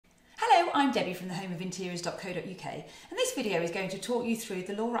I'm Debbie from thehomeofinteriors.co.uk, and this video is going to talk you through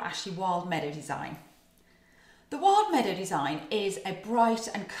the Laura Ashley Wild Meadow design. The Wild Meadow design is a bright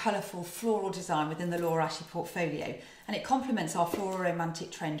and colourful floral design within the Laura Ashley portfolio, and it complements our floral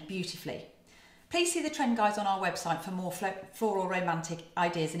romantic trend beautifully. Please see the trend guides on our website for more floral romantic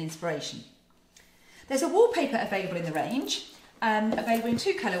ideas and inspiration. There's a wallpaper available in the range, available in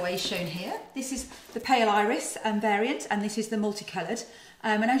two colourways shown here. This is the Pale Iris variant, and this is the multicoloured.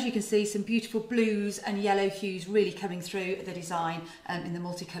 And as you can see, some beautiful blues and yellow hues really coming through the design in the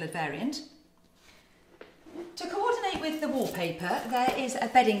multicoloured variant. To coordinate with the wallpaper, there is a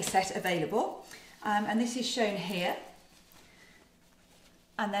bedding set available, and this is shown here.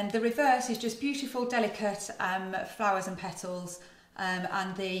 And then the reverse is just beautiful, delicate flowers and petals,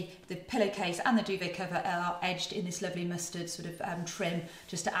 and the pillowcase and the duvet cover are edged in this lovely mustard sort of trim,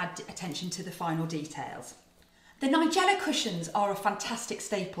 just to add attention to the final details. The Nigella cushions are a fantastic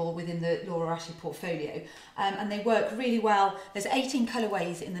staple within the Laura Ashley portfolio, and they work really well. There's 18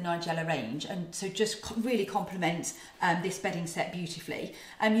 colourways in the Nigella range, and so just really complement this bedding set beautifully.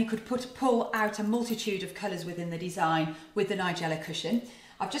 You could pull out a multitude of colours within the design with the Nigella cushion.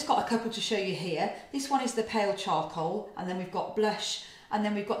 I've just got a couple to show you here. This one is the pale charcoal, and then we've got blush, and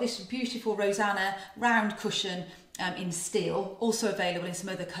then we've got this beautiful Rosanna round cushion in steel, also available in some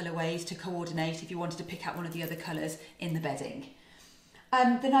other colourways to coordinate if you wanted to pick out one of the other colours in the bedding.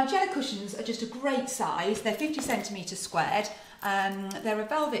 The Nigella cushions are just a great size. They're 50 centimetres squared. They're a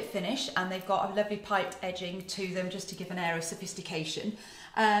velvet finish, and they've got a lovely piped edging to them just to give an air of sophistication.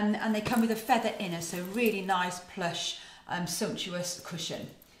 And they come with a feather inner, so really nice, plush, sumptuous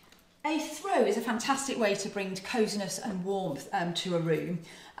cushion. A throw is a fantastic way to bring coziness and warmth to a room,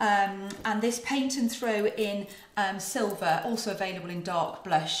 and this paint and throw in silver, also available in dark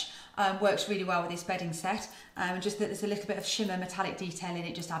blush, works really well with this bedding set, just that there's a little bit of shimmer metallic detail in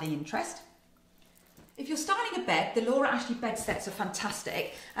it, just adding interest. If you're styling a bed, the Laura Ashley bed sets are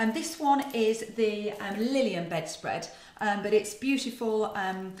fantastic. This one is the Lilium bedspread, but it's beautiful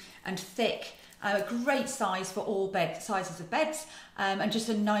and thick. A great size for all sizes of beds, and just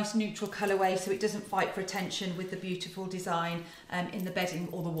a nice neutral colourway, so it doesn't fight for attention with the beautiful design in the bedding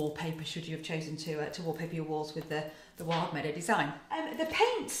or the wallpaper, should you have chosen to wallpaper your walls with the Wild Meadow design. The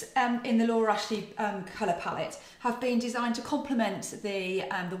paints in the Laura Ashley colour palette have been designed to complement the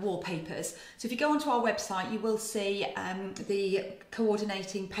wallpapers. So if you go onto our website, you will see the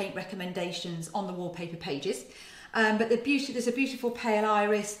coordinating paint recommendations on the wallpaper pages. But there's a beautiful Pale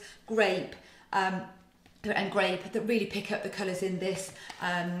Iris, grape, and grape that really pick up the colours in this,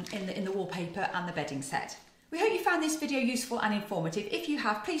 in the wallpaper and the bedding set. We hope you found this video useful and informative. If you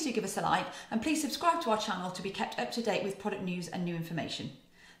have, please do give us a like, and please subscribe to our channel to be kept up to date with product news and new information.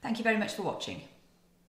 Thank you very much for watching.